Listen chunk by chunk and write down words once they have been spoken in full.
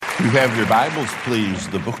You have your Bibles, please.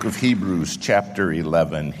 The book of Hebrews, chapter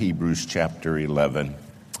 11. Hebrews, chapter 11.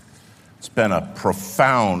 It's been a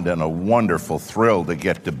profound and a wonderful thrill to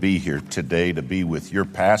get to be here today, to be with your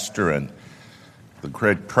pastor and the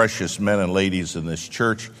great precious men and ladies in this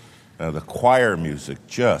church. The choir music,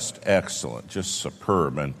 just excellent, just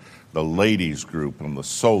superb. And the ladies group and the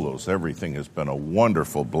solos, everything has been a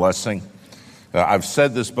wonderful blessing. I've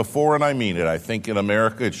said this before and I mean it. I think in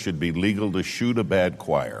America it should be legal to shoot a bad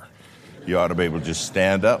choir. You ought to be able to just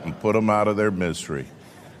stand up and put them out of their misery.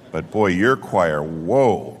 But boy, your choir,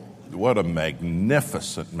 whoa, what a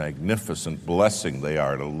magnificent, magnificent blessing they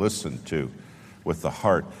are to listen to with the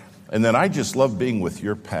heart. And then I just love being with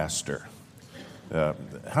your pastor. How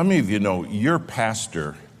many of you know your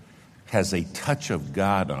pastor has a touch of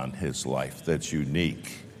God on his life that's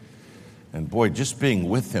unique? And boy, just being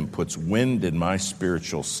with him puts wind in my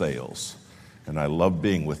spiritual sails. And I love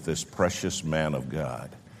being with this precious man of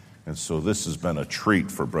God. And so this has been a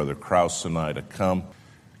treat for Brother Krause and I to come.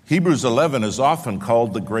 Hebrews 11 is often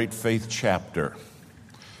called the Great Faith chapter.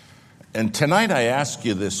 And tonight I ask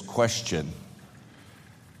you this question: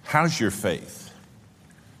 how's your faith?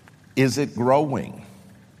 Is it growing?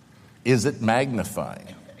 Is it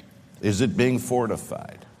magnifying? Is it being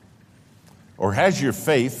fortified? Or has your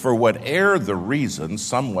faith, for whatever the reason,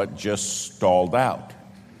 somewhat just stalled out?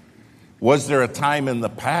 Was there a time in the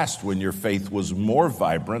past when your faith was more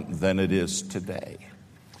vibrant than it is today?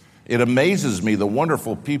 It amazes me, the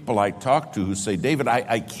wonderful people I talk to who say, David,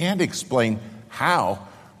 I can't explain how,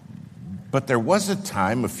 but there was a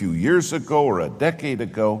time a few years ago or a decade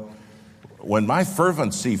ago when my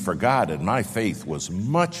fervency for God and my faith was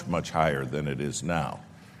much, much higher than it is now,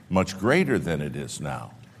 much greater than it is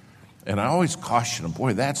now. And I always caution them,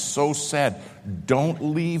 boy, that's so sad.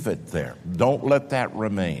 Don't leave it there. Don't let that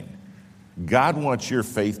remain. God wants your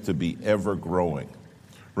faith to be ever growing.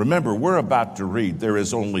 Remember, we're about to read, there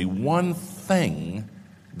is only one thing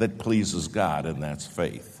that pleases God, and that's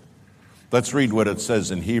faith. Let's read what it says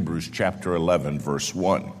in Hebrews chapter 11, verse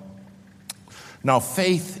 1. Now,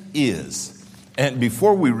 faith is, and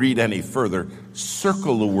before we read any further,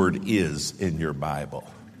 circle the word is in your Bible.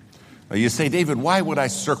 Now, you say, David, why would I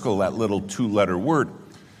circle that little two-letter word?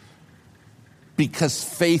 Because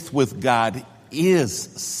faith with God is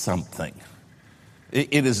something.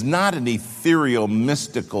 It is not an ethereal,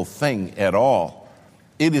 mystical thing at all.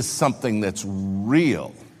 It is something that's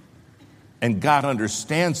real. And God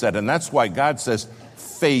understands that. And that's why God says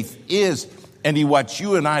faith is. And He wants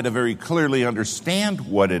you and I to very clearly understand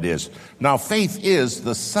what it is. Now, faith is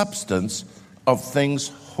the substance of things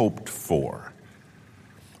hoped for.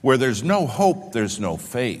 Where there's no hope, there's no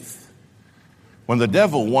faith. When the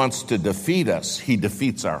devil wants to defeat us, he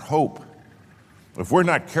defeats our hope. If we're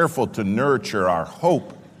not careful to nurture our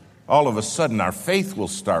hope, all of a sudden our faith will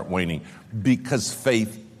start waning, because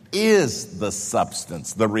faith is the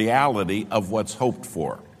substance, the reality of what's hoped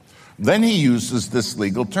for. Then he uses this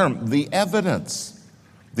legal term, the evidence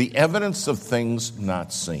of things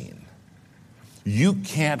not seen. You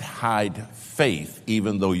can't hide faith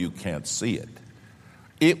even though you can't see it.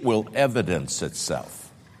 It will evidence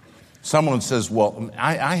itself. Someone says, well,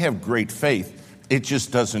 I have great faith. It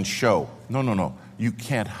just doesn't show. No. You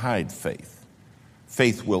can't hide faith.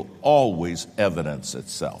 Faith will always evidence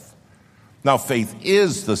itself. Now, faith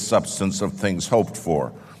is the substance of things hoped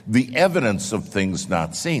for, the evidence of things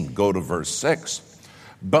not seen. Go to verse 6.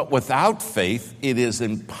 But without faith, it is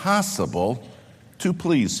impossible to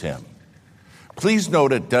please Him. Please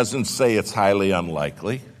note it doesn't say it's highly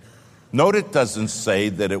unlikely. Note it doesn't say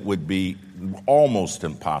that it would be almost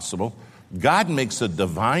impossible. God makes a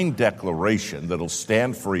divine declaration that'll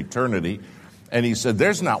stand for eternity. And He said,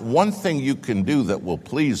 there's not one thing you can do that will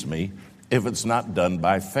please me if it's not done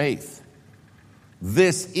by faith.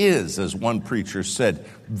 This is, as one preacher said,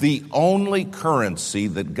 the only currency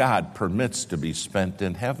that God permits to be spent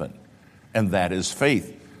in heaven, and that is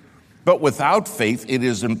faith. But without faith, it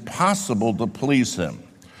is impossible to please Him.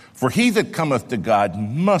 For he that cometh to God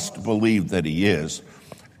must believe that He is,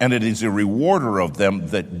 and it is a rewarder of them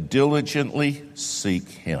that diligently seek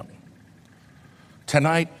Him.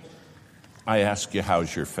 Tonight, I ask you,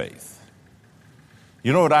 how's your faith?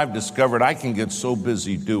 You know what I've discovered? I can get so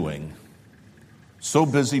busy doing, so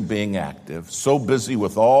busy being active, so busy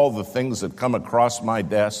with all the things that come across my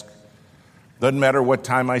desk. Doesn't matter what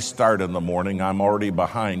time I start in the morning, I'm already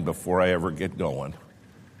behind before I ever get going.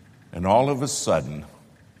 And all of a sudden,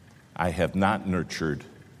 I have not nurtured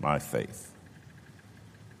my faith.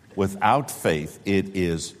 Without faith, it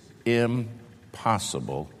is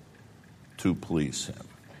impossible to please Him.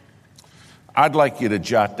 I'd like you to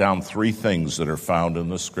jot down 3 things that are found in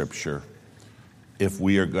the Scripture if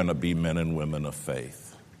we are going to be men and women of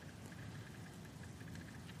faith.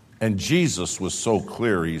 And Jesus was so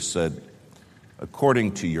clear, he said,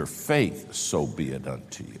 according to your faith, so be it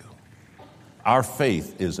unto you. Our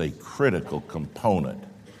faith is a critical component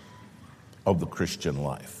of the Christian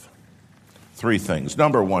life. 3 things.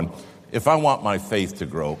 Number 1, if I want my faith to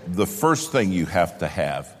grow, the first thing you have to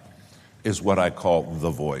have is what I call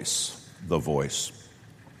the voice. The voice.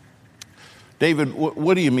 David,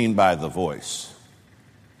 what do you mean by the voice?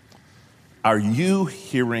 Are you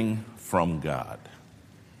hearing from God?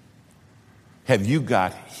 Have you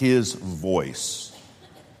got his voice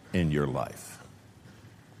in your life?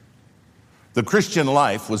 The Christian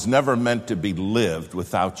life was never meant to be lived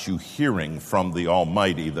without you hearing from the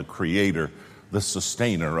Almighty, the Creator, the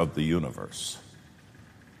Sustainer of the universe.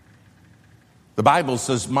 The Bible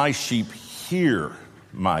says, my sheep hear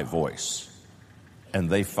my voice, and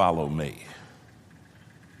they follow me.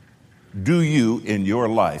 Do you in your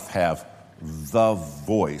life have the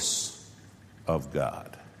voice of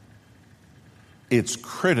God? It's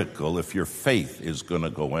critical if your faith is going to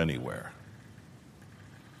go anywhere.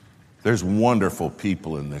 There's wonderful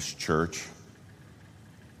people in this church,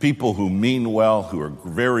 people who mean well, who are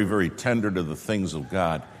very, very tender to the things of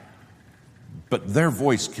God, but their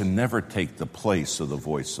voice can never take the place of the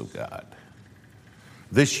voice of God.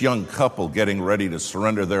 This young couple getting ready to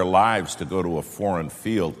surrender their lives to go to a foreign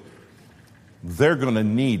field, they're going to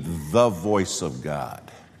need the voice of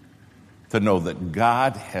God to know that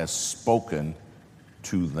God has spoken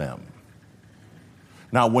to them.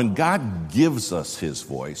 Now, when God gives us his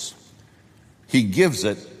voice, he gives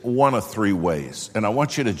it one of 3 ways. And I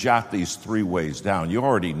want you to jot these 3 ways down. You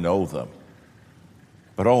already know them.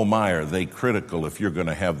 But oh my, are they critical if you're going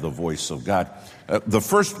to have the voice of God. The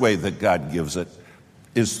first way that God gives it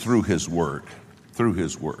is through his word. Through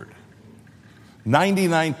his word.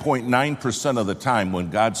 99.9% of the time when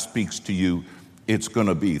God speaks to you, it's going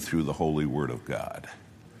to be through the holy word of God.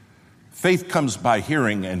 Faith comes by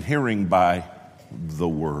hearing, and hearing by the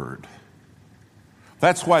word.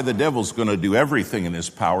 That's why the devil's going to do everything in his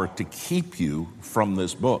power to keep you from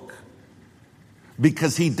this book.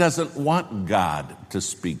 Because he doesn't want God to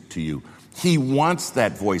speak to you. He wants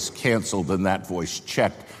that voice canceled and that voice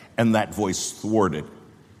checked and that voice thwarted.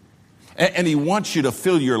 And he wants you to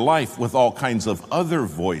fill your life with all kinds of other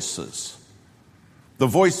voices. The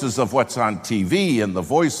voices of what's on TV and the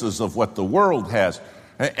voices of what the world has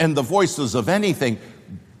and the voices of anything.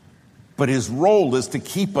 But his role is to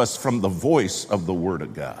keep us from the voice of the Word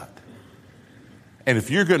of God. And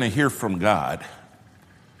if you're going to hear from God,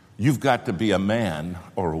 you've got to be a man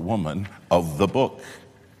or a woman of the book.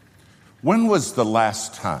 When was the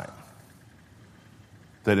last time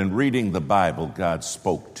that in reading the Bible, God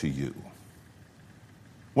spoke to you?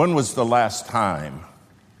 When was the last time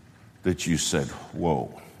that you said,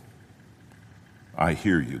 whoa, I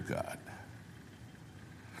hear you, God?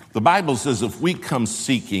 The Bible says if we come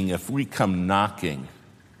seeking, if we come knocking,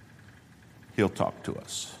 he'll talk to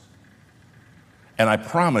us. And I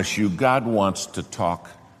promise you, God wants to talk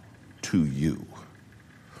to you.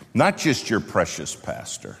 Not just your precious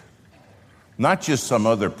pastor, not just some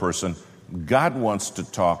other person. God wants to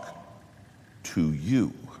talk to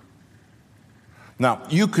you. Now,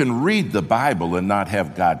 you can read the Bible and not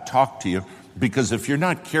have God talk to you, because if you're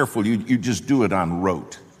not careful, you just do it on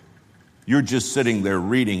rote. You're just sitting there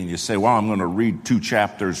reading and you say, well, I'm going to read 2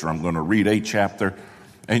 chapters or I'm going to read a chapter.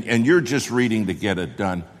 And you're just reading to get it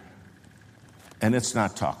done. And it's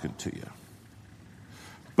not talking to you.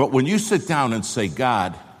 But when you sit down and say,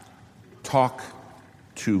 God, talk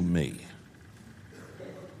to me,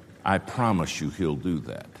 I promise you he'll do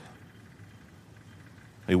that.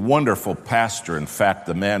 A wonderful pastor, in fact,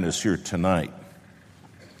 the man is here tonight,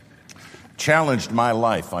 challenged my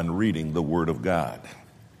life on reading the Word of God.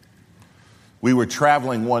 We were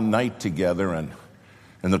traveling one night together, and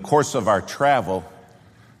in the course of our travel,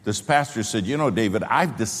 this pastor said, you know, David,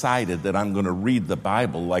 I've decided that I'm going to read the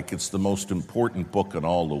Bible like it's the most important book in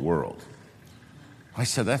all the world. I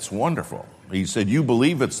said, that's wonderful. He said, you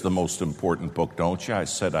believe it's the most important book, don't you? I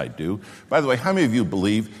said, I do. By the way, how many of you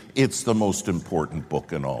believe it's the most important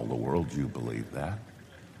book in all the world? You believe that?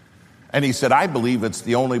 And he said, I believe it's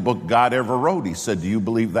the only book God ever wrote. He said, do you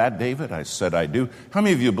believe that, David? I said, I do. How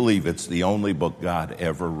many of you believe it's the only book God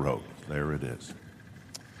ever wrote? There it is.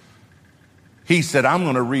 He said, I'm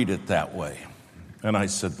going to read it that way. And I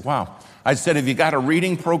said, wow. I said, have you got a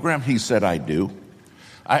reading program? He said, I do.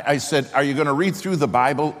 I said, are you going to read through the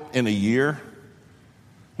Bible in a year?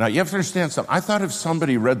 Now, you have to understand something. I thought if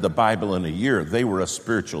somebody read the Bible in a year, they were a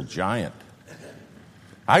spiritual giant.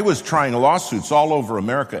 I was trying lawsuits all over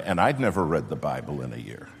America, and I'd never read the Bible in a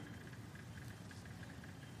year.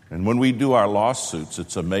 And when we do our lawsuits,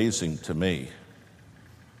 it's amazing to me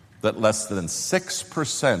that less than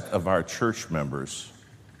 6% of our church members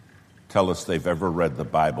tell us they've ever read the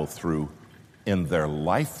Bible through in their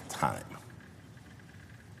lifetime,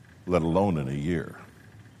 let alone in a year.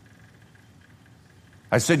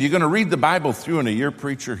 I said, "You're going to read the Bible through in a year,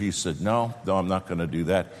 preacher?" He said, no, I'm not going to do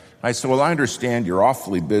that. I said, "Well, I understand you're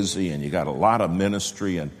awfully busy and you got a lot of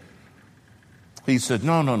ministry." And he said,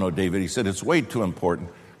 no, David. He said, "It's way too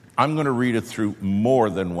important. I'm going to read it through more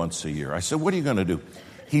than once a year." I said, "What are you going to do?"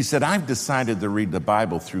 He said, "I've decided to read the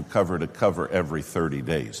Bible through cover to cover every 30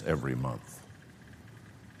 days, every month."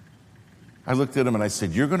 I looked at him and I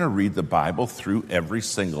said, "You're going to read the Bible through every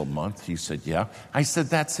single month?" He said, "Yeah." I said,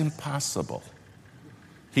 "That's impossible."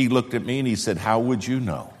 He looked at me and he said, "How would you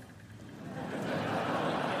know?"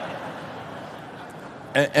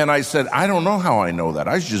 And I said, "I don't know how I know that.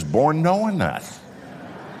 I was just born knowing that."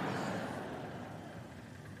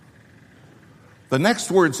 The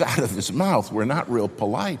next words out of his mouth were not real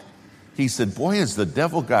polite. He said, "Boy, has the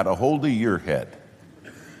devil got a hold of your head."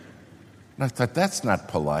 And I thought, that's not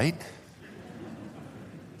polite.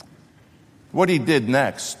 What he did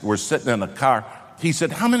next, we're sitting in a car. He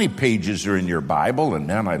said, "How many pages are in your Bible?" And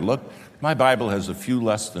man, I looked. My Bible has a few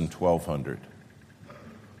less than 1,200.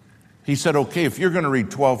 He said, "Okay, if you're going to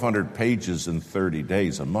read 1,200 pages in 30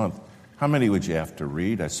 days, a month, how many would you have to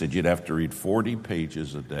read?" I said, "You'd have to read 40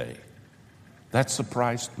 pages a day." That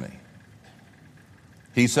surprised me.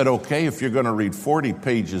 He said, "Okay, if you're going to read 40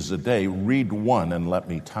 pages a day, read one and let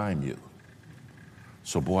me time you."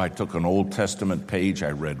 So, boy, I took an Old Testament page.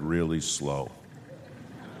 I read really slow.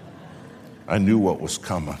 I knew what was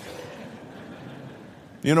coming.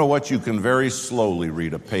 You know what? You can very slowly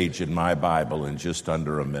read a page in my Bible in just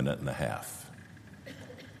under a minute and a half.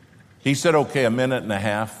 He said, "Okay, a minute and a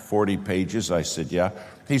half, 40 pages. I said, "Yeah."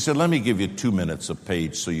 He said, "Let me give you 2 minutes a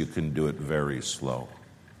page so you can do it very slow."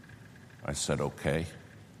 I said, "Okay."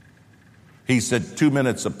 He said, 2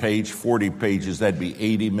 minutes a page, 40 pages, that'd be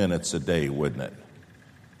 80 minutes a day, wouldn't it?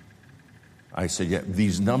 I said, "Yeah."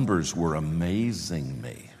 These numbers were amazing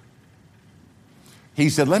me. He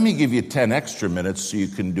said, "Let me give you 10 extra minutes so you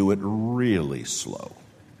can do it really slow."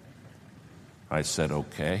 I said,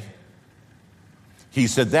 "Okay." He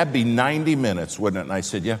said, "That'd be 90 minutes, wouldn't it?" And I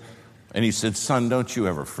said, "Yeah." And he said, "Son, don't you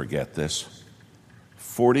ever forget this.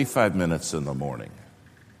 45 minutes in the morning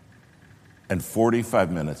and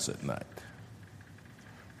 45 minutes at night.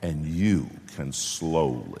 And you can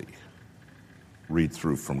slowly read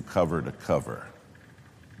through from cover to cover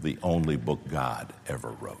the only book God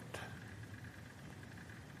ever wrote.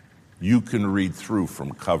 You can read through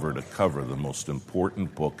from cover to cover the most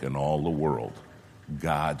important book in all the world,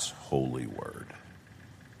 God's holy word."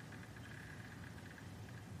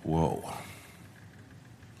 Whoa.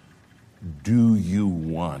 Do you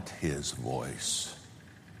want his voice?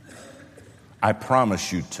 I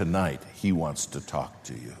promise you tonight, he wants to talk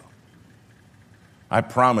to you. I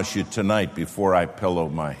promise you tonight, before I pillow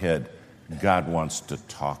my head, God wants to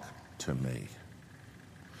talk to me.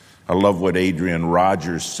 I love what Adrian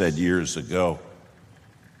Rogers said years ago.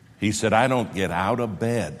 He said, "I don't get out of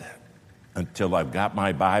bed until I've got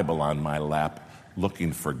my Bible on my lap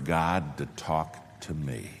looking for God to talk to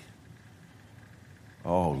me."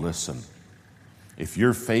 Oh, listen, if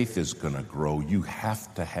your faith is going to grow, you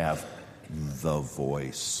have to have the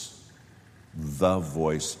voice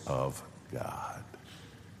of God.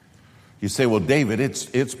 You say, "Well, David,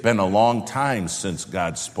 it's been a long time since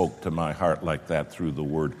God spoke to my heart like that through the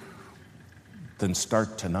word." Then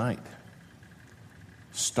start tonight.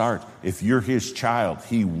 Start. If you're his child,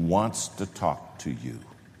 he wants to talk to you.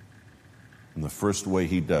 And the first way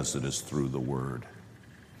he does it is through the word.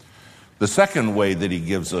 The second way that he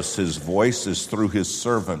gives us his voice is through his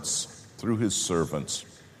servants. Through his servants.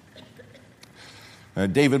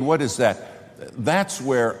 David, what is that? That's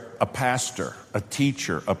where a pastor, a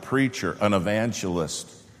teacher, a preacher, an evangelist,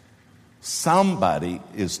 somebody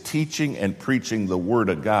is teaching and preaching the word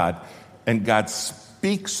of God, and God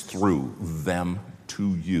speaks through them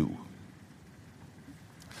to you.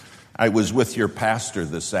 I was with your pastor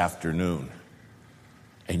this afternoon,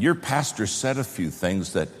 and your pastor said a few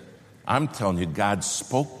things that I'm telling you, God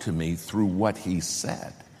spoke to me through what he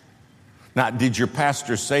said. Now, did your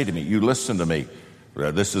pastor say to me, "You listen to me,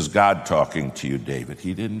 this is God talking to you, David"?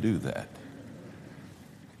 He didn't do that.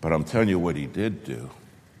 But I'm telling you what he did do.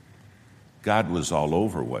 God was all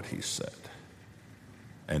over what he said.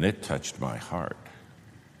 And it touched my heart.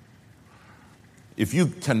 If you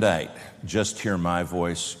tonight just hear my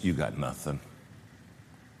voice, you got nothing.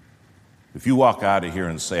 If you walk out of here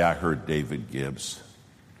and say, "I heard David Gibbs,"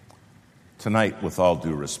 Tonight, with all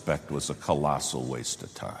due respect, was a colossal waste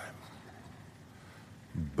of time.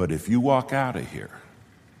 But if you walk out of here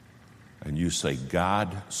and you say,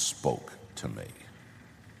 God spoke to me,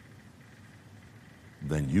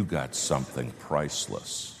 then you got something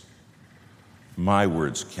priceless. My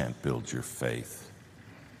words can't build your faith,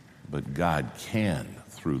 but God can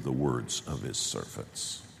through the words of his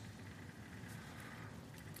servants.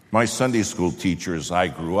 My Sunday school teacher, as I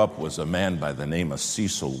grew up, was a man by the name of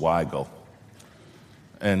Cecil Weigel.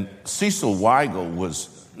 And Cecil Weigel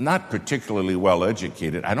was not particularly well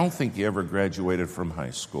educated. I don't think he ever graduated from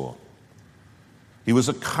high school. He was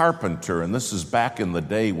a carpenter, and this is back in the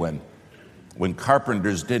day when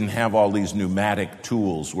carpenters didn't have all these pneumatic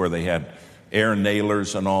tools where they had air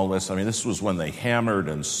nailers and all this. I mean, this was when they hammered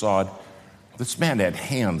and sawed. This man had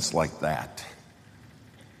hands like that.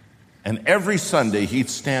 And every Sunday he'd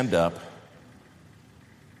stand up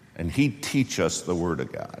and he'd teach us the Word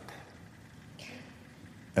of God.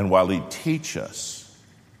 And while he'd teach us,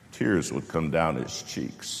 tears would come down his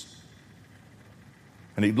cheeks.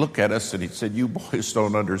 And he'd look at us and he'd say, you boys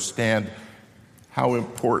don't understand how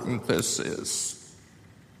important this is.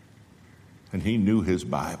 And he knew his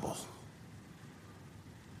Bible.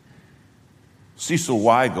 Cecil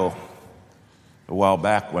Weigel, a while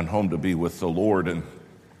back, went home to be with the Lord, and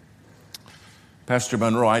Pastor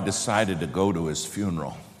Monroe, I decided to go to his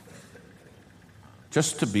funeral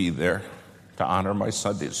just to be there to honor my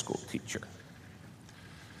Sunday school teacher.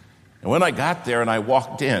 And when I got there and I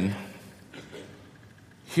walked in,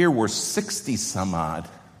 here were 60 some odd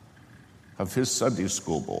of his Sunday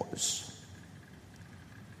school boys.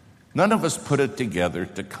 None of us put it together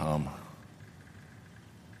to come.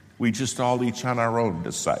 We just all each on our own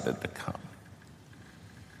decided to come.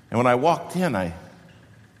 And when I walked in, the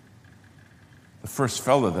first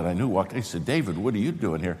fellow that I knew walked in. He said, David, what are you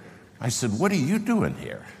doing here? I said, what are you doing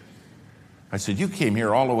here? I said, you came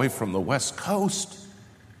here all the way from the West Coast.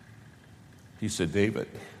 He said, David,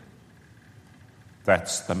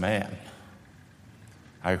 that's the man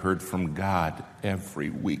I heard from God every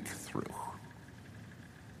week through.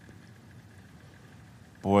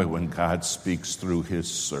 Boy, when God speaks through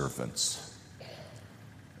his servants,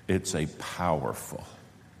 it's a powerful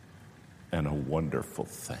and a wonderful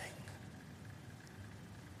thing.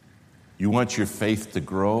 You want your faith to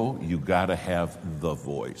grow, you got to have the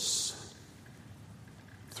voice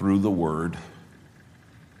through the Word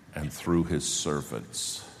and through his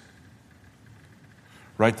servants.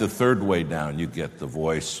 Right the third way down, you get the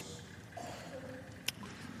voice.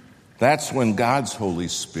 That's when God's Holy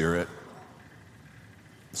Spirit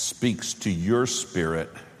speaks to your spirit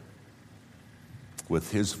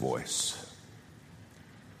with his voice.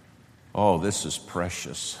 Oh, this is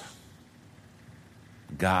precious.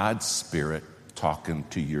 God's Spirit talking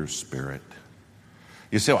to your spirit.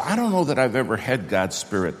 You say, well, I don't know that I've ever had God's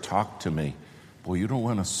Spirit talk to me. Boy, you don't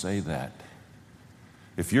want to say that.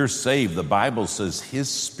 If you're saved, the Bible says his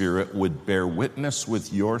Spirit would bear witness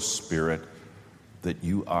with your spirit that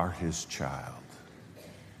you are his child.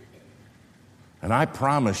 And I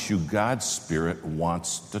promise you, God's Spirit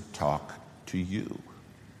wants to talk to you.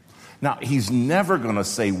 Now, he's never going to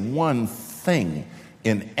say one thing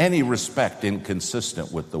in any respect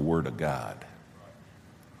inconsistent with the Word of God.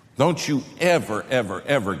 Don't you ever, ever,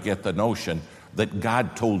 ever get the notion that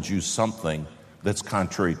God told you something that's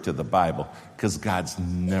contrary to the Bible, because God's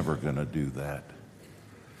never going to do that.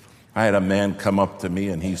 I had a man come up to me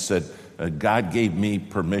and he said, God gave me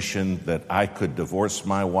permission that I could divorce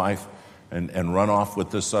my wife and run off with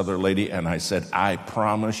this other lady. And I said, I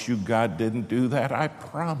promise you God didn't do that. I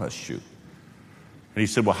promise you. And he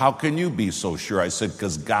said, well, how can you be so sure? I said,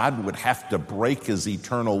 because God would have to break his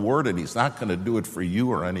eternal word, and he's not going to do it for you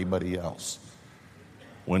or anybody else.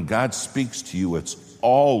 When God speaks to you, it's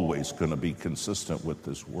always going to be consistent with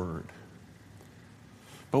this word.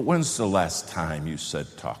 But when's the last time you said,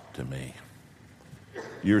 talk to me?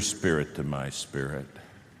 Your spirit to my spirit.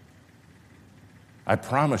 I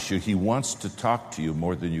promise you, he wants to talk to you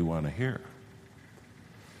more than you want to hear.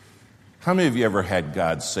 How many of you ever had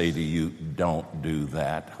God say to you, don't do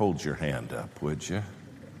that? Hold your hand up, would you?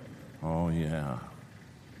 Oh, yeah.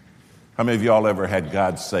 How many of you all ever had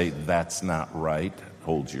God say, that's not right?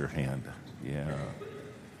 Hold your hand. Yeah.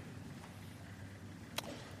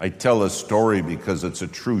 I tell a story because it's a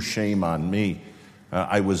true shame on me.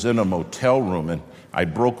 I was in a motel room and I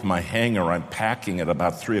broke my hanger. I'm packing at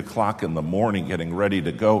about 3 o'clock in the morning, getting ready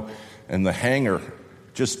to go, and the hanger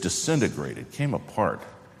just disintegrated, came apart.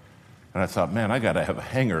 And I thought, man, I got to have a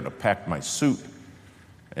hanger to pack my suit.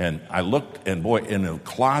 And I looked, and boy, in the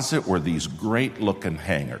closet were these great-looking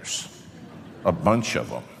hangers, a bunch of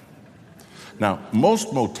them. Now,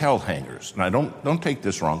 most motel hangers, and I don't take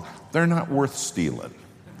this wrong, they're not worth stealing.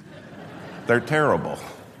 They're terrible.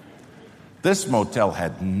 This motel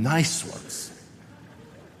had nice ones.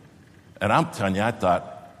 And I'm telling you, I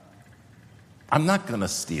thought, I'm not going to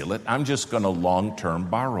steal it. I'm just going to long-term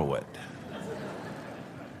borrow it.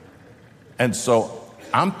 And so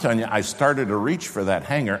I'm telling you, I started to reach for that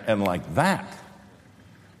hanger, and like that,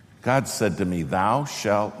 God said to me, thou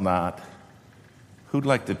shalt not. Who'd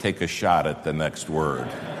like to take a shot at the next word?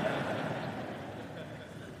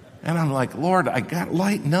 And I'm like, Lord,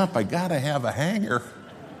 lighten up. I got to have a hanger.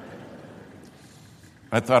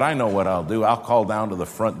 I thought, I know what I'll do. I'll call down to the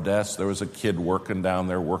front desk. There was a kid working down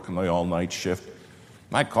there, working the all-night shift.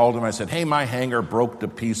 I called him. I said, hey, my hanger broke to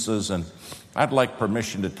pieces, and I'd like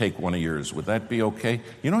permission to take one of yours. Would that be okay?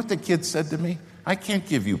 You know what the kid said to me? I can't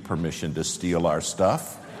give you permission to steal our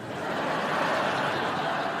stuff.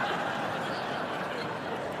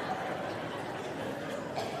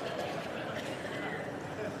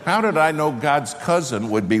 How did I know God's cousin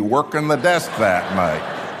would be working the desk that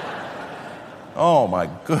night? Oh, my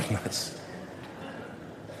goodness.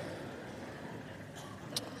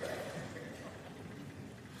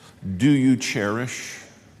 Do you cherish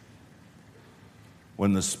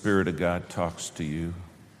when the Spirit of God talks to you?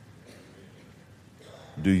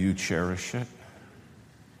 Do you cherish it?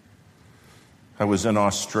 I was in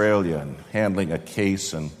Australia and handling a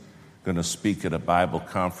case and going to speak at a Bible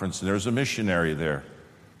conference, and there was a missionary there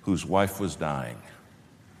whose wife was dying.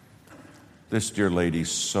 This dear lady's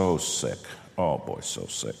so sick. Oh, boy, so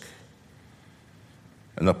sick.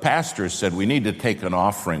 And the pastor said, we need to take an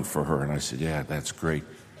offering for her. And I said, yeah, that's great.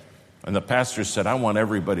 And the pastor said, I want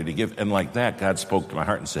everybody to give. And like that, God spoke to my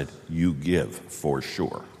heart and said, you give for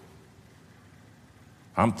sure.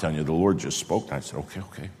 I'm telling you, the Lord just spoke. And I said,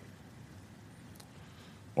 okay.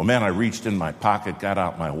 Well, man, I reached in my pocket, got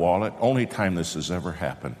out my wallet. Only time this has ever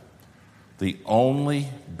happened. The only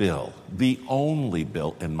bill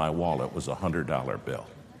in my wallet was a $100 bill.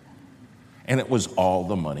 And it was all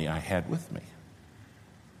the money I had with me.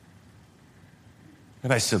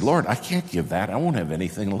 And I said, Lord, I can't give that. I won't have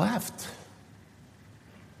anything left.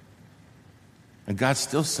 And God's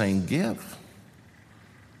still saying, give.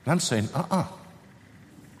 And I'm saying, How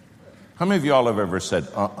many of y'all have ever said,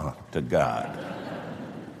 to God?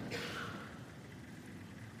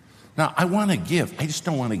 Now, I want to give. I just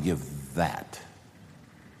don't want to give that.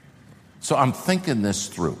 So I'm thinking this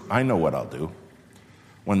through. I know what I'll do.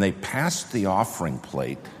 When they pass the offering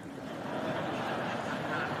plate,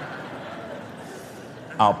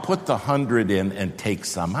 I'll put the 100 in and take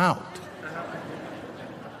some out.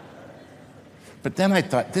 But then I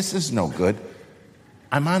thought, this is no good.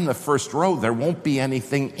 I'm on the first row. There won't be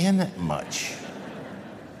anything in it much.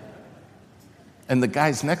 And the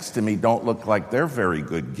guys next to me don't look like they're very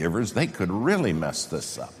good givers. They could really mess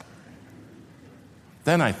this up.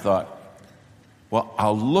 Then I thought, well,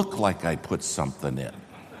 I'll look like I put something in.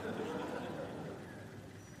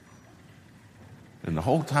 And the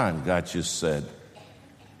whole time, God just said,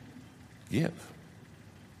 give.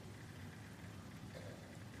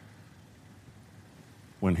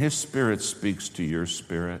 When His Spirit speaks to your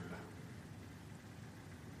spirit,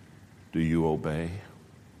 do you obey?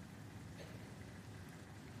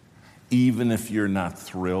 Even if you're not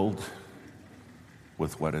thrilled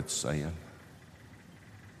with what it's saying?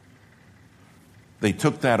 They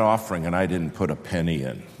took that offering and I didn't put a penny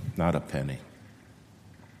in, not a penny.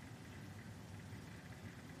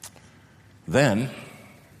 Then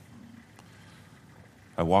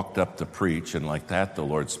I walked up to preach, and like that, the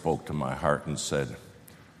Lord spoke to my heart and said,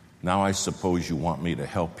 now I suppose you want me to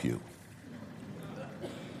help you.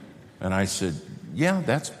 And I said, yeah,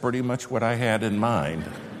 that's pretty much what I had in mind.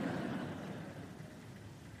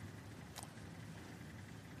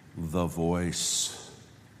 The voice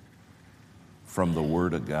from the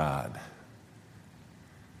Word of God,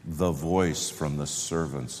 the voice from the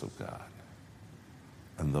servants of God,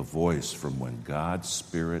 and the voice from when God's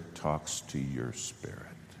Spirit talks to your spirit.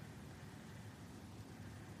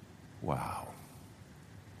 Wow.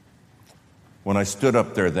 When I stood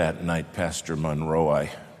up there that night, Pastor Monroe,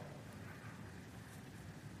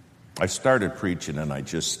 I started preaching and I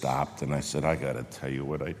just stopped and I said, I got to tell you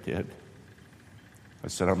what I did. I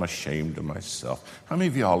said, I'm ashamed of myself. How many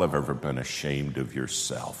of y'all have ever been ashamed of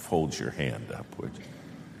yourself? Hold your hand up, would you?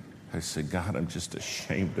 I said, God, I'm just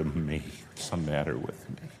ashamed of me. What's the matter with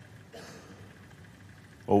me?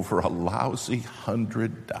 Over a lousy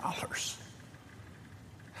 $100.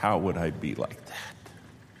 How would I be like that?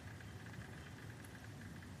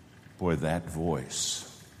 Boy, that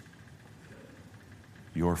voice,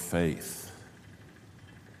 your faith,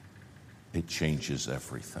 it changes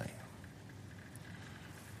everything.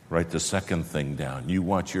 Write the second thing down. You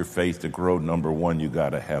want your faith to grow, number one, you got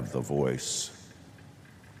to have the voice.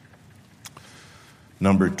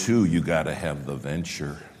 Number two, you got to have the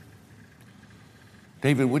venture.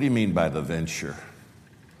 David, what do you mean by the venture?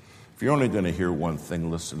 If you're only going to hear one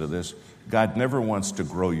thing, listen to this. God never wants to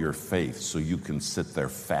grow your faith so you can sit there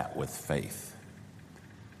fat with faith.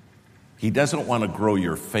 He doesn't want to grow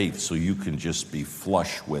your faith so you can just be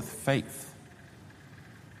flush with faith.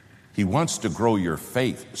 He wants to grow your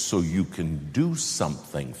faith so you can do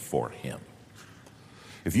something for him.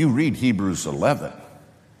 If you read Hebrews 11,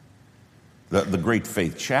 the great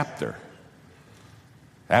faith chapter,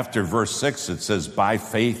 after verse 6 it says, by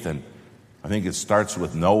faith, and I think it starts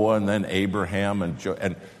with Noah and then Abraham,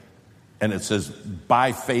 and it says,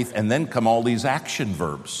 by faith, and then come all these action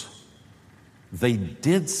verbs. They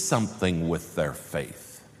did something with their faith.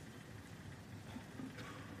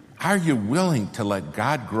 Are you willing to let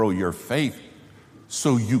God grow your faith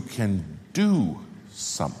so you can do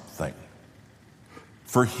something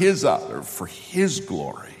for his honor, for his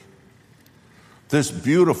glory? This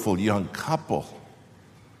beautiful young couple,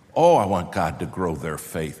 oh, I want God to grow their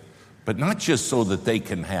faith, but not just so that they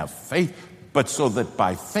can have faith, but so that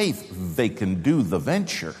by faith they can do the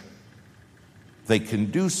venture. They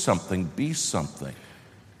can do something, be something.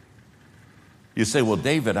 You say, well,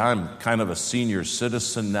 David, I'm kind of a senior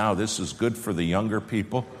citizen now. This is good for the younger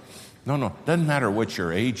people. No, doesn't matter what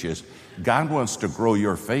your age is. God wants to grow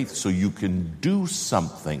your faith so you can do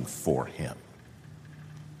something for him.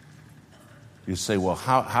 You say, well,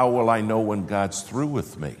 how will I know when God's through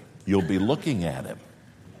with me? You'll be looking at him.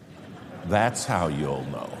 That's how you'll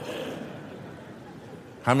know.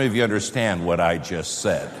 How many of you understand what I just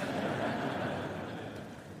said?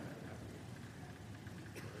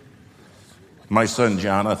 My son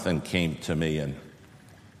Jonathan came to me, and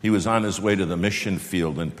he was on his way to the mission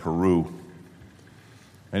field in Peru.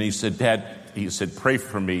 And he said, Dad, pray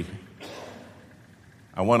for me.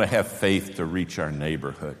 I want to have faith to reach our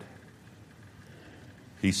neighborhood.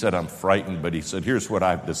 He said, I'm frightened, but he said, here's what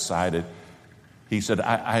I've decided. He said,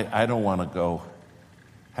 I don't want to go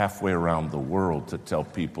halfway around the world to tell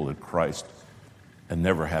people of Christ and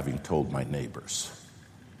never having told my neighbors.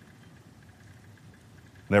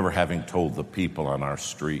 Never having told the people on our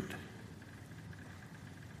street.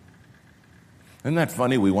 Isn't that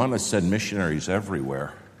funny? We want to send missionaries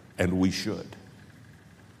everywhere, and we should.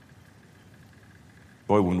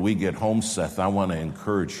 Boy, when we get home, Seth, I want to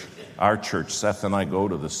encourage our church. Seth and I go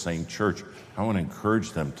to the same church. I want to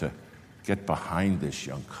encourage them to get behind this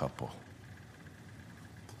young couple.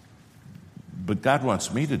 But God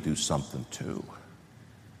wants me to do something too.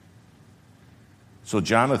 So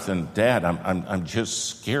Jonathan, Dad, I'm just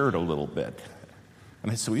scared a little bit.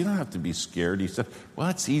 And I said, well, you don't have to be scared. He said, well,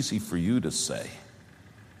 it's easy for you to say.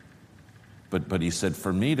 But he said,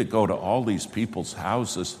 for me to go to all these people's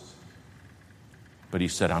houses, but he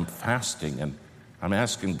said, I'm fasting and I'm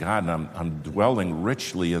asking God, and I'm dwelling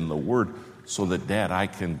richly in the Word so that, Dad, I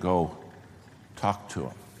can go talk to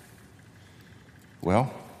him.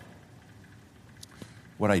 Well,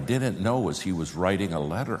 what I didn't know was he was writing a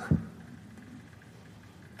letter.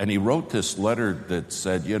 And he wrote this letter that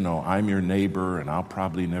said, I'm your neighbor and I'll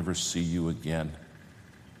probably never see you again.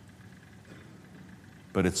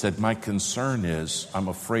 But it said, my concern is I'm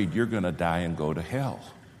afraid you're going to die and go to hell.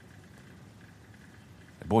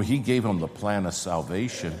 Boy, he gave him the plan of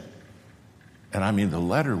salvation. And the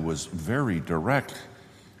letter was very direct.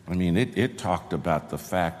 It talked about the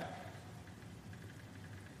fact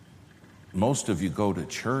most of you go to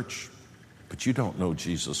church, but you don't know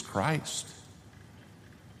Jesus Christ.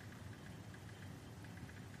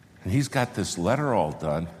 And he's got this letter all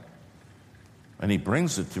done, and he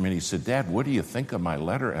brings it to me, and he said, Dad, what do you think of my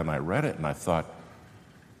letter? And I read it, and I thought,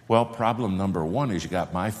 well, problem number one is you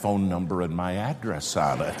got my phone number and my address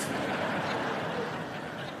on it.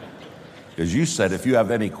 Because you said, if you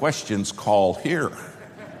have any questions, call here.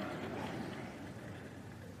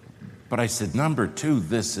 But I said, number two,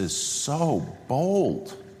 this is so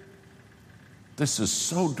bold. This is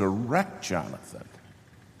so direct, Jonathan.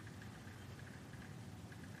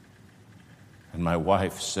 And my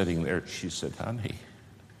wife sitting there, she said, honey,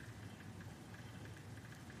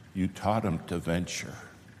 you taught him to venture.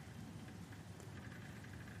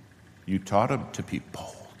 You taught him to be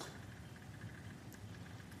bold,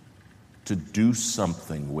 to do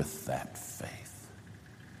something with that faith.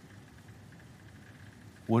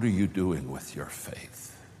 What are you doing with your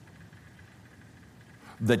faith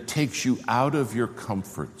that takes you out of your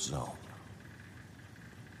comfort zone?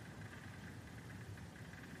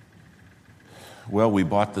 Well, we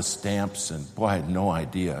bought the stamps, and boy, I had no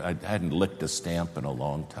idea. I hadn't licked a stamp in a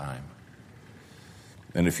long time.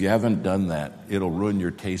 And if you haven't done that, it'll ruin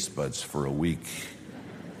your taste buds for a week.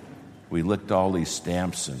 We licked all these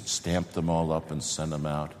stamps and stamped them all up and sent them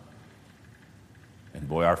out. And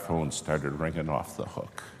boy, our phones started ringing off the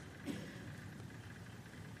hook.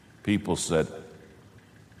 People said,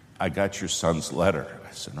 I got your son's letter.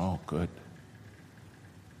 I said, oh, good.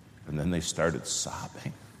 And then they started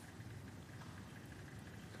sobbing.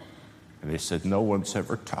 And they said, no one's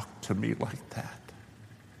ever talked to me like that.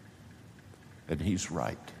 And he's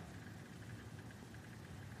right.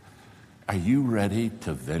 Are you ready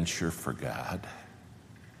to venture for God?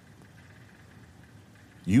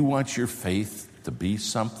 You want your faith to be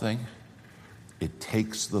something? It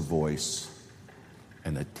takes the voice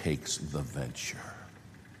and it takes the venture.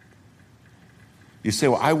 You say,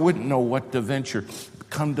 well, I wouldn't know what to venture.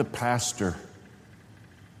 Come to Pastor.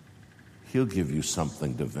 He'll give you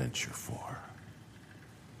something to venture for.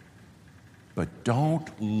 But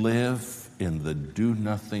don't live in the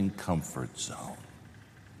do-nothing comfort zone.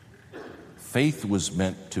 Faith was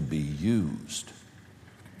meant to be used.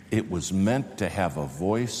 It was meant to have a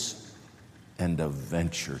voice and a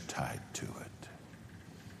venture tied to it.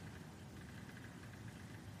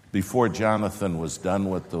 Before Jonathan was done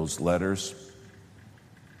with those letters,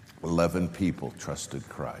 11 people trusted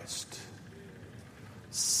Christ.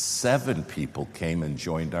 7 people came and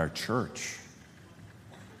joined our church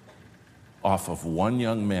off of one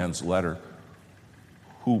young man's letter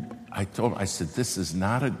who I told him, I said, this is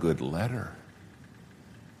not a good letter.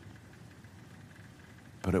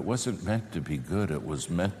 But it wasn't meant to be good. It was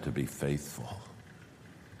meant to be faithful.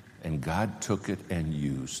 And God took it and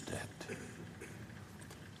used it.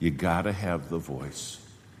 You got to have the voice.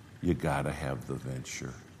 You got to have the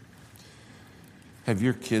venture. Have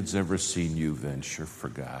your kids ever seen you venture for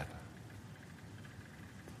God?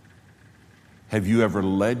 Have you ever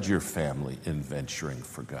led your family in venturing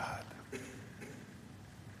for God?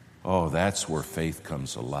 Oh, that's where faith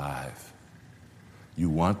comes alive. You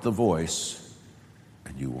want the voice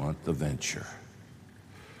and you want the venture.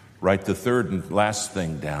 Write the third and last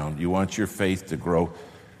thing down. You want your faith to grow.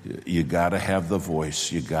 You got to have the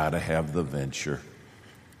voice. You got to have the venture.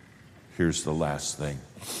 Here's the last thing.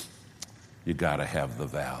 You got to have the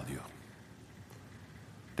value.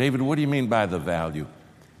 David, what do you mean by the value?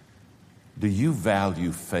 Do you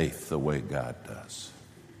value faith the way God does?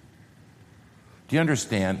 Do you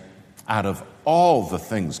understand? Out of all the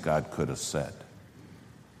things God could have said,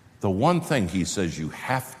 the one thing he says you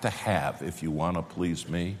have to have if you want to please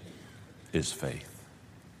me is faith.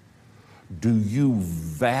 Do you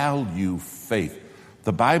value faith?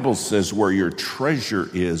 The Bible says where your treasure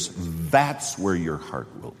is, that's where your heart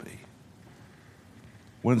will be.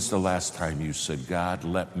 When's the last time you said, God,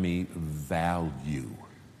 let me value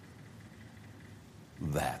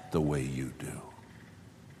that the way you do?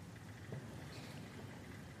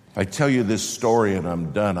 If I tell you this story and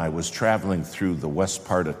I'm done, I was traveling through the west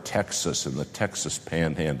part of Texas in the Texas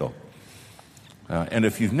Panhandle. And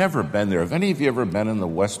if you've never been there, have any of you ever been in the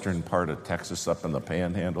western part of Texas up in the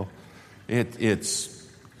Panhandle? It's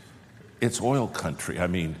oil country. I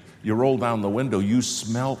mean, you roll down the window, you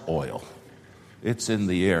smell oil. It's in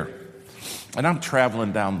the air. And I'm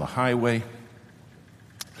traveling down the highway,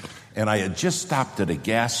 and I had just stopped at a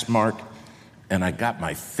gas mart, and I got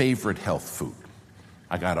my favorite health food.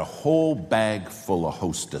 I got a whole bag full of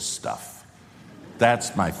Hostess stuff.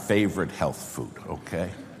 That's my favorite health food, okay?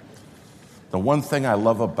 The one thing I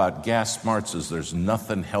love about gas marts is there's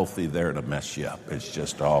nothing healthy there to mess you up. It's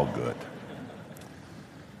just all good.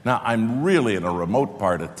 Now, I'm really in a remote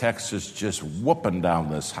part of Texas, just whooping down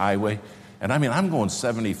this highway. And I mean, I'm going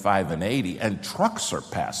 75 and 80, and trucks are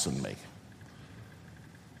passing me.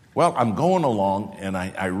 Well, I'm going along, and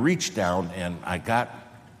I reach down, and I got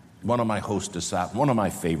one of my Hostess out, one of my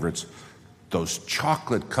favorites, those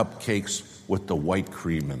chocolate cupcakes with the white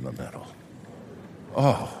cream in the middle.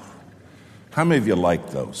 Oh, how many of you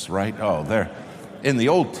like those, right? Oh, they're in the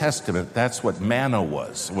Old Testament, that's what manna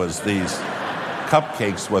was these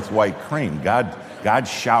cupcakes with white cream. God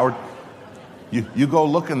showered. You go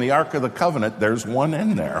look in the Ark of the Covenant, there's one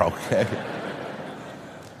in there, okay?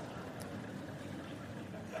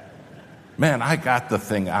 Man, I got the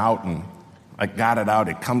thing out, and I got it out.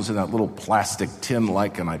 It comes in that little plastic tin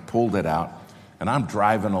and I pulled it out, and I'm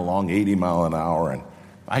driving along 80 miles an hour, and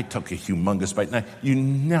I took a humongous bite. Now, you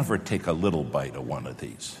never take a little bite of one of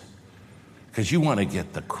these because you want to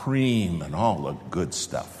get the cream and all the good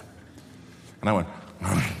stuff. And I went,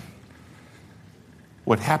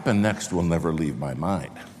 what happened next will never leave my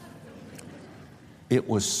mind. It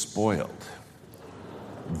was spoiled.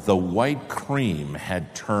 The white cream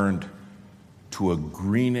had turned to a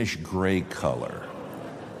greenish gray color,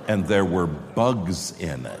 and there were bugs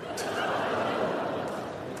in it.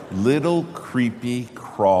 Little creepy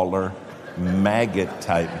crawler maggot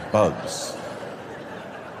type bugs.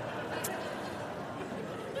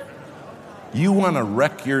 You want to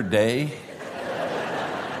wreck your day?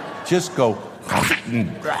 Just go.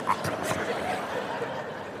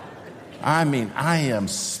 I mean, I am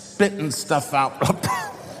spitting stuff out.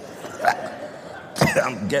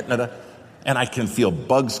 I'm getting it, and I can feel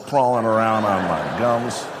bugs crawling around on my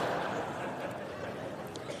gums.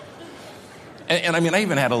 And I mean, I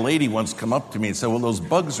even had a lady once come up to me and say, well, those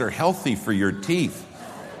bugs are healthy for your teeth.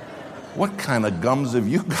 What kind of gums have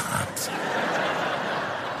you got?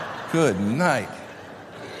 Good night.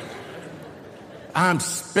 I'm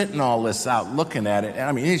spitting all this out, looking at it, and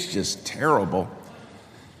I mean, it's just terrible.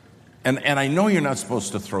 And I know you're not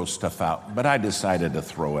supposed to throw stuff out, but I decided to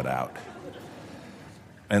throw it out.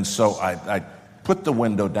 And so I put the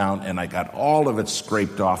window down, and I got all of it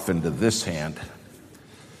scraped off into this hand.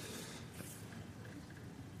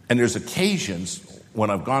 And there's occasions when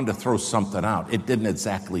I've gone to throw something out, it didn't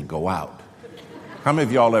exactly go out. How many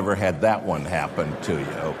of y'all ever had that one happen to you,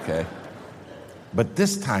 okay? But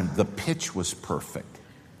this time, the pitch was perfect.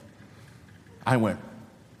 I went,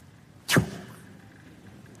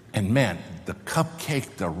 and man, the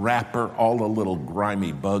cupcake, the wrapper, all the little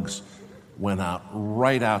grimy bugs went out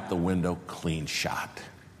right out the window, clean shot.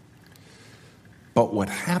 But what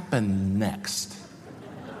happened next?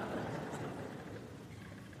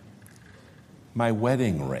 My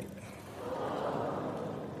wedding ring,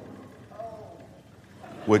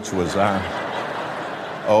 which was on.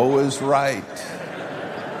 O is right.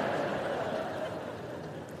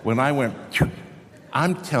 When I went,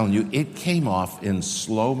 I'm telling you, it came off in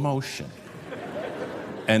slow motion.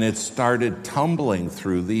 And it started tumbling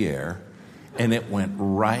through the air, and it went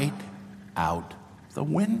right out the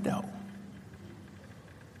window.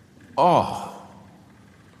 Oh.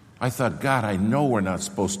 I thought, God, I know we're not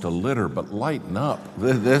supposed to litter, but lighten up.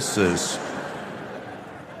 This is...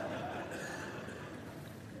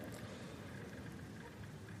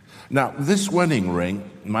 Now, this wedding ring,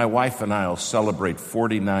 my wife and I will celebrate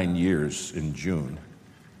 49 years in June.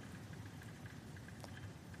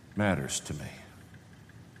 Matters to me.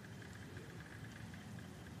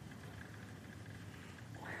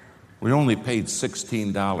 We only paid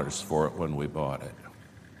 $16 for it when we bought it.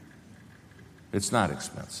 It's not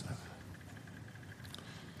expensive.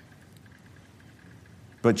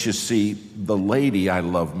 But you see, the lady I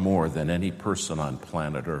love more than any person on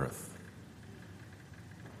planet Earth,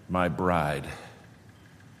 my bride,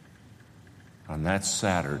 on that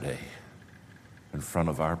Saturday in front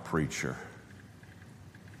of our preacher,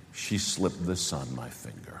 she slipped this on my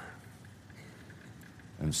finger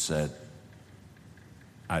and said,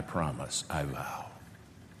 I promise, I vow.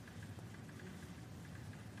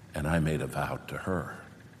 And I made a vow to her.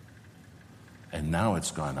 And now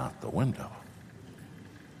it's gone out the window.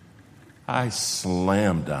 I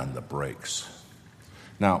slammed on the brakes.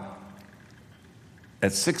 Now,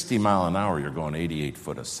 at 60 mile an hour, you're going 88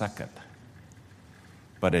 foot a second.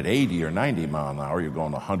 But at 80 or 90 mile an hour, you're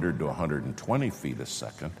going 100 to 120 feet a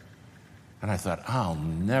second. And I thought, I'll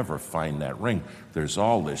never find that ring. There's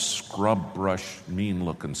all this scrub brush,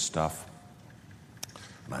 mean-looking stuff.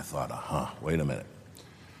 And I thought, wait a minute.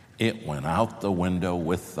 It went out the window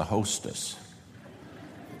with the hostess.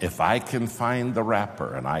 If I can find the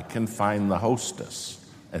wrapper and I can find the hostess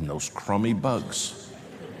and those crummy bugs,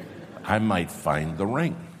 I might find the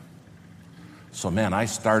ring. So, man, I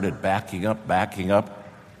started backing up,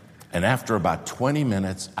 and after about 20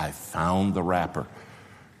 minutes, I found the wrapper.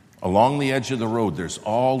 Along the edge of the road, there's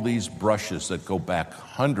all these brushes that go back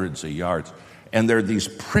hundreds of yards, and they're these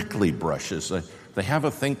prickly brushes. They have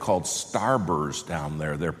a thing called starburrs down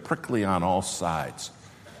there. They're prickly on all sides.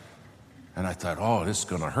 And I thought, this is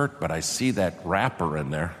going to hurt, but I see that wrapper in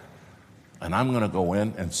there, and I'm going to go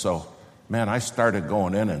in. And so, man, I started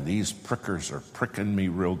going in, and these prickers are pricking me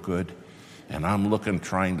real good, and I'm looking,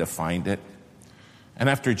 trying to find it. And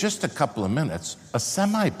after just a couple of minutes, a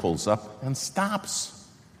semi pulls up and stops.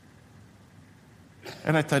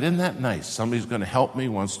 And I thought, isn't that nice? Somebody's going to help me,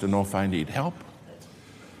 wants to know if I need help.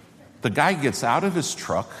 The guy gets out of his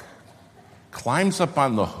truck, climbs up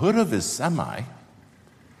on the hood of his semi,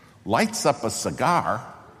 lights up a cigar,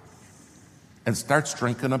 and starts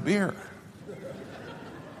drinking a beer.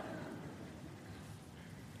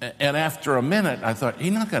 And after a minute, I thought,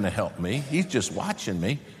 he's not going to help me. He's just watching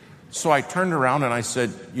me. So I turned around and I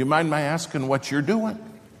said, you mind my asking what you're doing?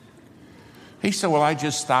 He said, well, I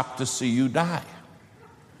just stopped to see you die.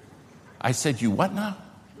 I said, you what now?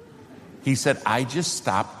 He said, I just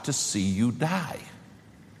stopped to see you die.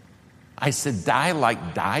 I said, die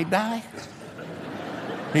like die?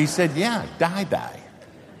 He said, yeah, die.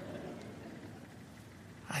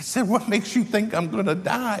 I said, what makes you think I'm going to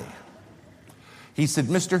die? He said,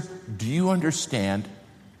 mister, do you understand?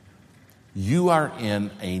 You are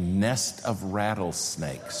in a nest of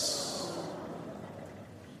rattlesnakes.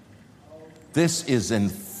 This is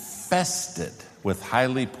infested with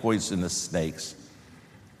highly poisonous snakes,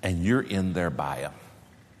 and you're in there by them.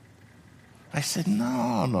 I said,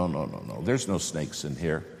 no. There's no snakes in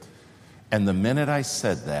here. And the minute I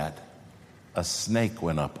said that, a snake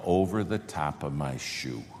went up over the top of my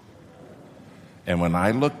shoe. And when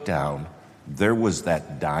I looked down, there was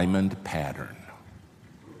that diamond pattern.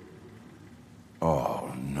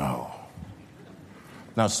 Oh, no.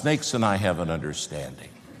 Now, snakes and I have an understanding.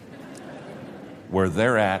 Where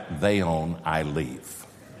they're at, they own, I leave.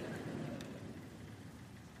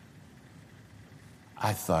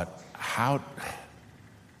 I thought,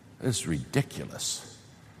 this is ridiculous.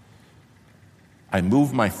 I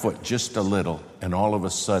moved my foot just a little, and all of a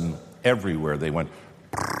sudden, everywhere they went,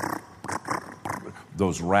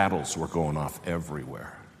 those rattles were going off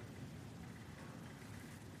everywhere.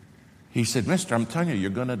 He said, mister, I'm telling you, you're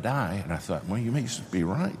going to die. And I thought, well, you may be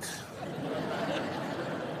right.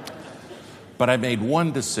 But I made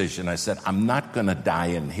one decision. I said, I'm not going to die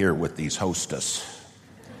in here with these hostess.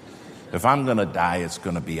 If I'm going to die, it's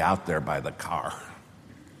going to be out there by the car.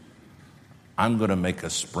 I'm going to make a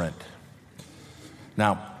sprint.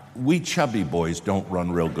 Now, we chubby boys don't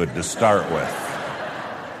run real good to start with.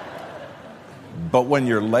 But when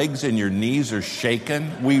your legs and your knees are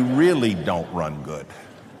shaking, we really don't run good.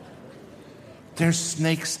 There's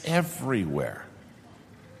snakes everywhere.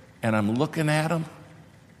 And I'm looking at them.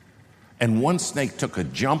 And one snake took a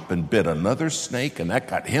jump and bit another snake, and that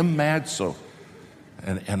got him mad.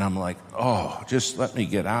 And I'm like, oh, just let me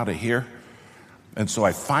get out of here. And so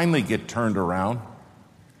I finally get turned around.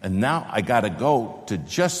 And now I got to go to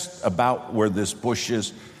just about where this bush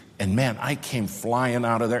is. And man, I came flying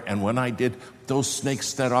out of there. And when I did, those snakes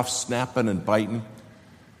set off snapping and biting.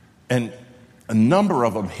 And a number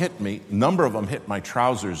of them hit me. A number of them hit my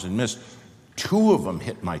trousers and missed. 2 of them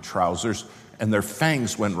hit my trousers, and their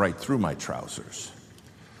fangs went right through my trousers.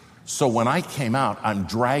 So when I came out, I'm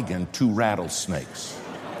dragging 2 rattlesnakes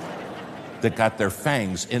that got their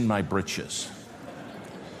fangs in my britches.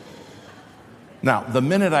 Now, the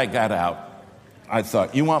minute I got out, I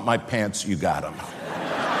thought, you want my pants? You got them.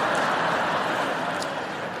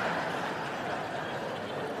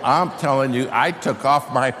 I'm telling you, I took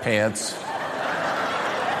off my pants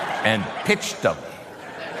and pitched them.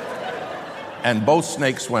 And both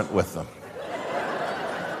snakes went with them.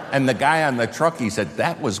 And the guy on the truck, he said,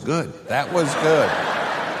 that was good. That was good.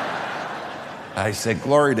 I said,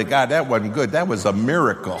 glory to God, that wasn't good. That was a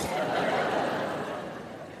miracle.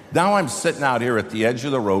 Now I'm sitting out here at the edge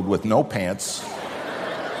of the road with no pants,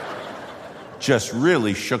 just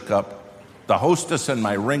really shook up. The hostess in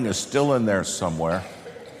my ring is still in there somewhere.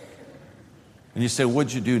 And you say,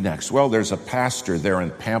 what'd you do next? Well, there's a pastor there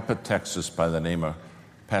in Pampa, Texas by the name of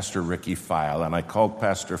Pastor Ricky File. And I called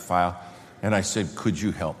Pastor File and I said, could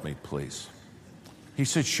you help me, please? He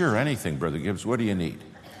said, sure, anything, Brother Gibbs. What do you need?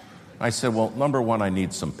 I said, well, number one, I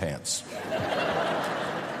need some pants.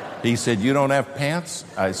 He said, you don't have pants?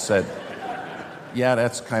 I said, yeah,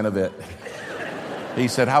 that's kind of it. He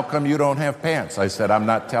said, how come you don't have pants? I said, I'm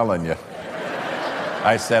not telling you.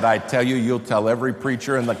 I said, I tell you, you'll tell every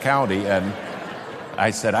preacher in the county. And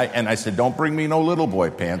I said, don't bring me no little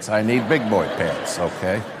boy pants. I need big boy pants,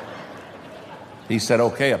 okay? He said,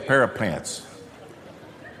 okay, a pair of pants.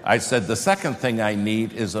 I said, the second thing I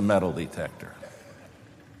need is a metal detector.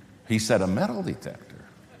 He said, a metal detector?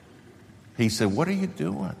 He said, what are you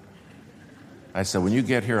doing? I said, when you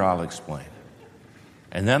get here, I'll explain.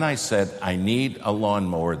 And then I said, I need a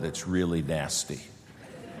lawnmower that's really nasty,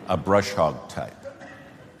 a brush hog type.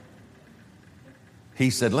 He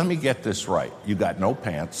said, let me get this right. You got no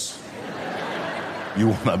pants, you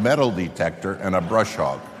want a metal detector, and a brush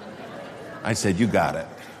hog. I said, you got it.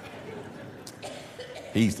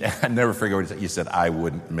 I never forget what he said. He said, I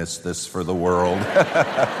wouldn't miss this for the world.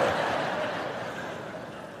 A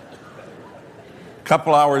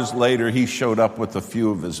couple hours later, he showed up with a few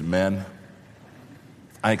of his men.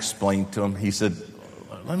 I explained to him. He said,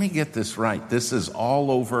 let me get this right. This is all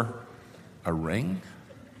over a ring?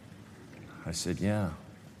 I said, yeah.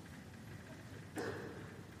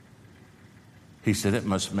 He said, it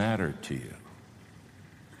must matter to you.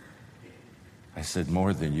 I said,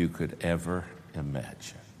 more than you could ever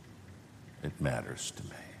imagine. It matters to me.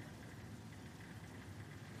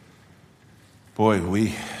 Boy,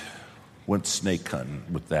 we went snake hunting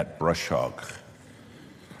with that brush hog.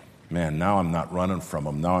 Man, now I'm not running from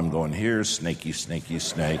them. Now I'm going, here, snaky, snaky,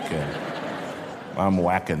 snake. And I'm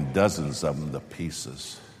whacking dozens of them to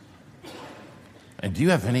pieces. And do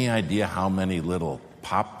you have any idea how many little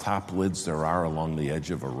pop-top lids there are along the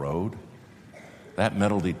edge of a road? That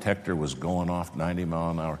metal detector was going off 90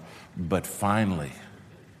 miles an hour. But finally,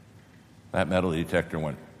 that metal detector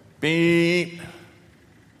went beep.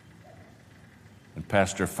 And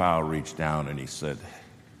Pastor Fowl reached down and he said,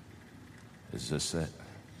 is this it?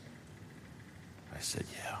 I said,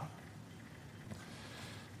 yeah.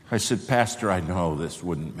 I said, Pastor, I know this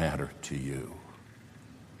wouldn't matter to you,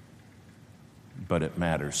 but it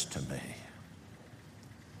matters to me.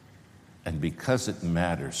 And because it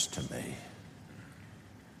matters to me,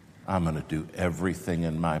 I'm going to do everything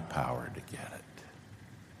in my power to get it.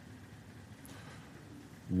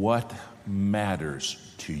 What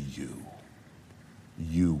matters to you,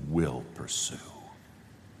 you will pursue.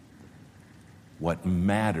 What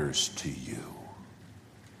matters to you,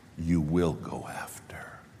 you will go after.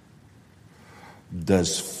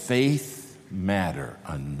 Does faith matter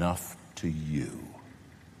enough to you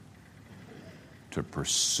to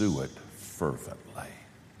pursue it fervently?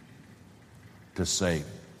 To say,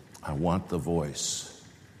 I want the voice,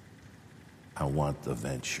 I want the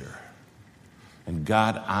venture. And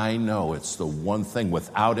God, I know it's the one thing.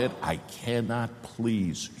 Without it, I cannot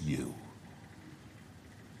please you.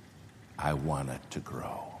 I want it to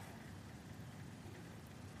grow.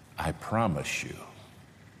 I promise you,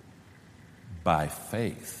 by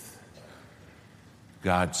faith,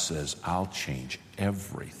 God says, I'll change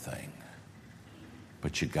everything.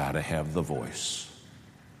 But you got to have the voice.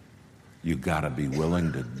 You got to be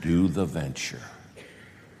willing to do the venture.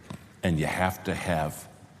 And you have to have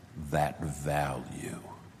that value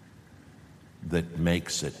that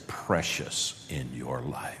makes it precious in your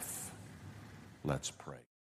life. Let's pray.